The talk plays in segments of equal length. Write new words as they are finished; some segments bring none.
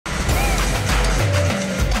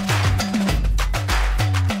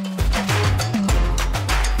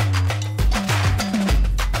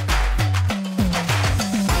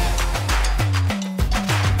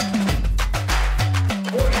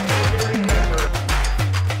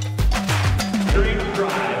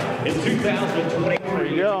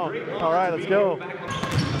All right, let's go.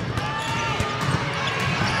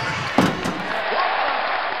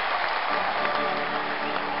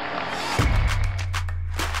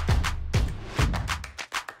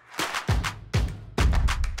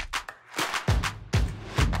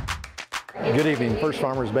 Good evening. First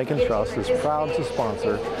Farmers Bank and Trust is proud to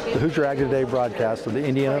sponsor the Hoosier Ag Today broadcast of the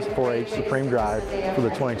Indiana 4-H Supreme Drive for the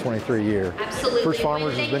 2023 year. First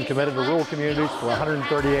Farmers has been committed to rural communities for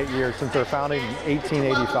 138 years since their founding in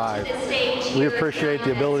 1885. We appreciate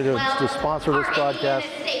the ability to sponsor this broadcast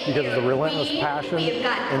because of the relentless passion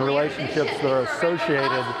and relationships that are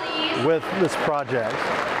associated with this project.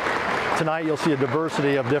 Tonight you'll see a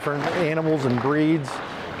diversity of different animals and breeds,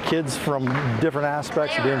 kids from different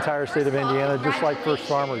aspects of the entire state of Indiana, just like First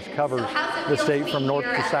Farmers covers the state from north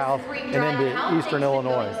to south and into eastern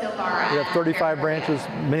Illinois. We have 35 branches,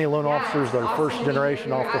 many loan officers that are first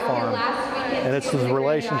generation off the farm. And it's those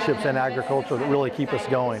relationships in agriculture that really keep us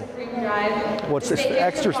going. What's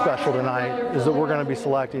extra special tonight is that we're going to be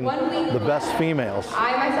selecting the best females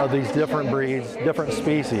of these different breeds, different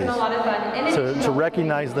species, to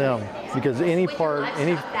recognize them, because any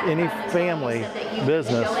family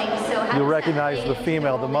business, you'll recognize the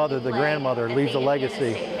female, the mother, the grandmother leaves a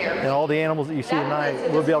legacy. And all the animals that you see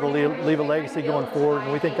tonight, we'll be able to leave a legacy going forward,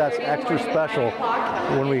 and we think that's extra special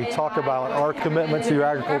when we talk about our commitment to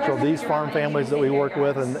agriculture, these farm families that we work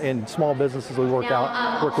with and small businesses we work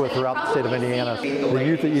with throughout the state of Indiana. The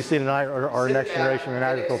youth that you see tonight are our next generation in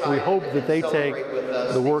agriculture. We hope that they take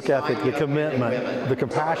the work ethic, the commitment, the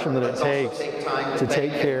compassion that it takes to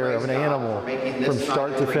take care of an animal from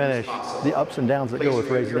start to finish, the ups and downs that go with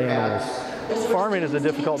raising animals. Farming is a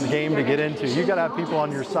difficult game to get into. You've got to have people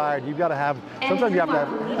on your side. You've got to have, sometimes you have to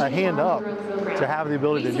have a hand up to have the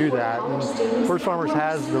ability to do that. And First Farmers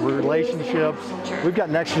has the relationships. We've got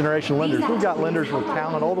next generation lenders. We've got lenders with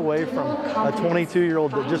talent all the way from a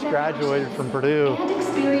 22-year-old that just graduated from Purdue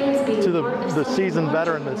to the seasoned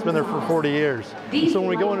veteran that's been there for 40 years. And so when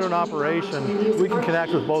we go into an operation, we can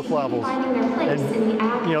connect with both levels. And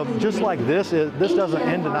you know, just like this doesn't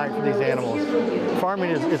end tonight for these animals.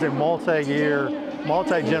 Farming is a multi-year,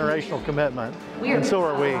 multi-generational commitment, and so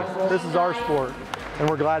are we. This is our sport, and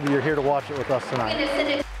we're glad that you're here to watch it with us tonight.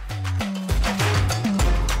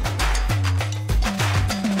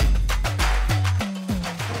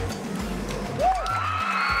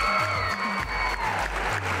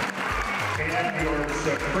 And your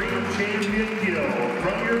Supreme Champion gilt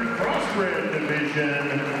from your crossbred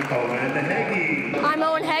division, Owen Heggie. I'm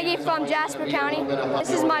Owen Heggie from Jasper County.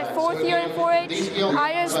 This is my 4th year in 4-H.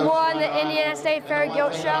 I just won the Indiana State Fair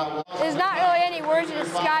Gilt Show. There's not really any words to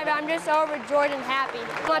describe it. I'm just overjoyed and happy.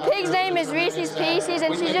 My pig's name is Reese's Pieces,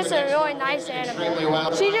 and she's just a really nice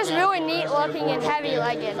animal. She's just really neat looking and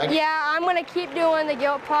heavy-legged. Yeah, I'm going to keep doing the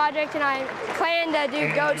gilt project, and I plan to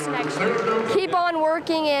do goats next year. Keep on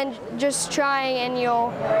working and just trying, and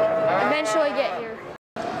you'll eventually get here.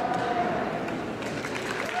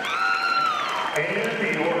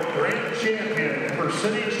 And your grand champion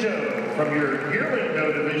percentage doe from your yearling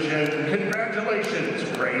doe division,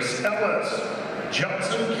 congratulations, Grace Ellis,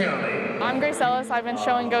 Johnson County. I'm Grace Ellis. I've been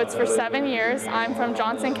showing goats for 7 years. I'm from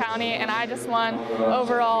Johnson County, and I just won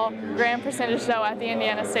overall grand percentage doe at the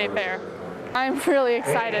Indiana State Fair. I'm really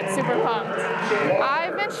excited, super pumped.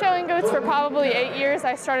 I've been showing goats for probably 8 years.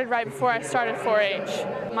 I started right before I started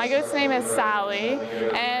 4-H. My goat's name is Sally,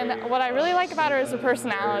 and what I really like about her is her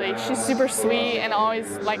personality. She's super sweet and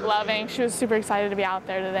always loving. She was super excited to be out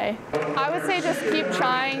there today. I would say just keep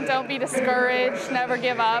trying, don't be discouraged, never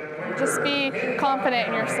give up. Just be confident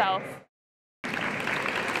in yourself.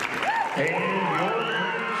 And your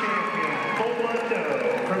champion, full-blood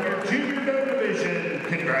doe from your junior doe division,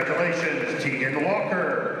 congratulations, Tegan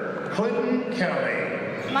Walker, Clinton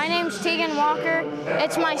County. My name's Tegan Walker.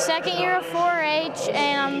 It's my 2nd year of 4-H,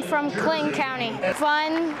 and I'm from Clinton County.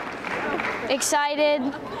 Fun, excited,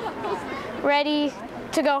 ready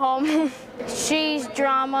to go home. She's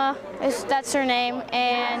Drama, that's her name,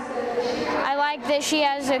 and I like that she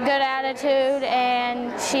has a good attitude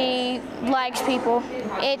and she likes people.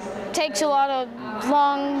 It takes a lot of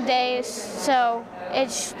long days, so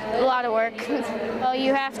it's a lot of work. Well,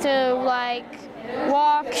 you have to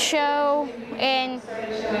walk, show, and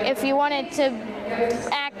if you wanted to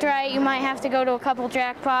act right, you might have to go to a couple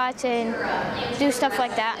jackpots and do stuff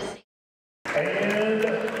like that. And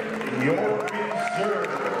your reserve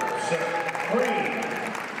Supreme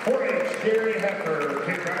 4-H dairy heifer,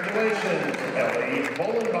 congratulations, Ellie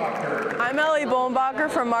Bollenbacher. I'm Ellie Bollenbacher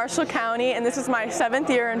from Marshall County, and this is my 7th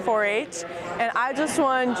year in 4-H, and I just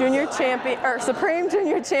won Supreme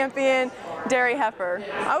Junior Champion dairy heifer.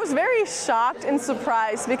 I was very shocked and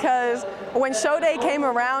surprised because when show day came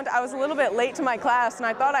around, I was a little bit late to my class and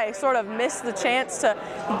I thought I sort of missed the chance to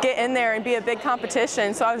get in there and be a big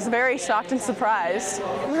competition, so I was very shocked and surprised.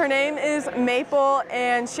 Her name is Maple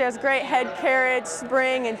and she has great head carriage,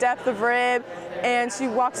 spring, and depth of rib, and she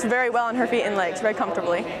walks very well on her feet and legs, very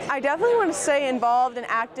comfortably. I definitely want to stay involved and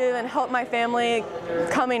active and help my family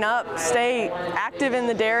coming up, stay active in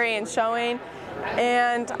the dairy and showing.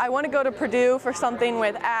 And I want to go to Purdue for something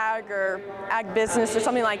with ag or ag business or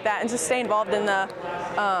something like that and just stay involved in the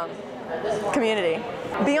community.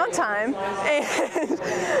 Be on time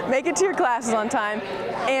and make it to your classes on time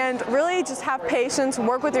and really just have patience,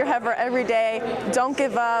 work with your heifer every day, don't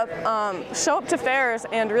give up, show up to fairs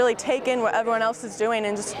and really take in what everyone else is doing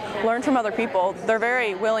and just learn from other people. They're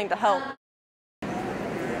very willing to help.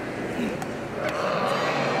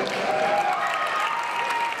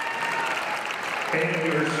 And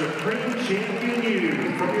your Supreme Champion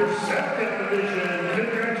you from your second division,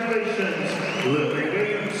 congratulations, Lily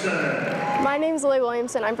Williamson. My name is Lily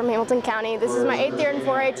Williamson. I'm from Hamilton County. This is my 8th year in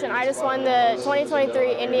 4-H and I just won the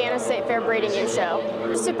 2023 Indiana State Fair Breeding Youth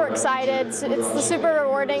Show. Super excited. It's a super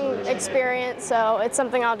rewarding experience, so it's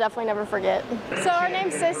something I'll definitely never forget. So her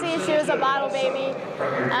name's Sissy. She was a bottle baby.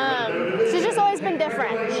 She's just always been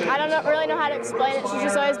different. I don't really know how to explain it. She's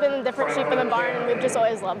just always been a different sheep in the barn and we've just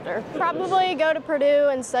always loved her. Probably go to Purdue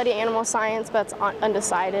and study animal science, but it's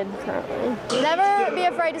undecided currently. Never be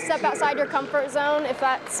afraid to step outside your comfort zone. If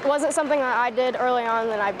that wasn't something that I did early on,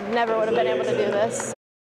 then I never would have been able to do this.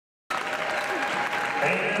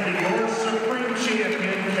 And your Supreme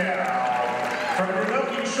Champion cow from your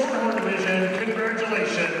Milky Shorthorn division,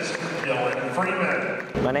 congratulations, Dylan Freeman.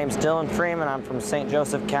 My name's Dylan Freeman. I'm from St.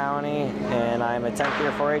 Joseph County, and I'm a 10th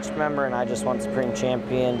year 4-H member, and I just won Supreme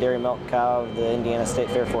Champion Dairy Milk Cow of the Indiana State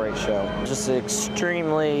Fair 4-H show. Just an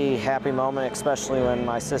extremely happy moment, especially when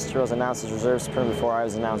my sister was announced as Reserve Supreme before I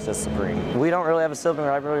was announced as Supreme. We don't really have a sibling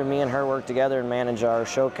rivalry. Me and her work together and manage our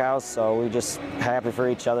show cows, so we just happy for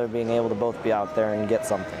each other being able to both be out there and get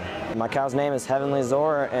something. My cow's name is Heavenly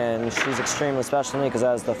Zor, and she's extremely special to me because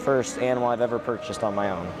that was the first animal I've ever purchased on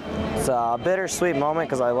my own. It's a bittersweet moment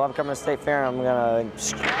because I love coming to State Fair, and I'm going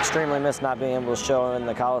to extremely miss not being able to show in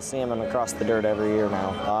the Coliseum and across the dirt every year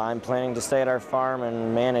now. I'm planning to stay at our farm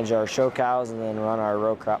and manage our show cows and then run our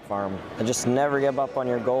row crop farm. And just never give up on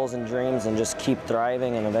your goals and dreams and just keep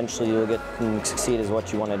thriving, and eventually you'll get and succeed as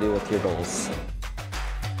what you want to do with your goals.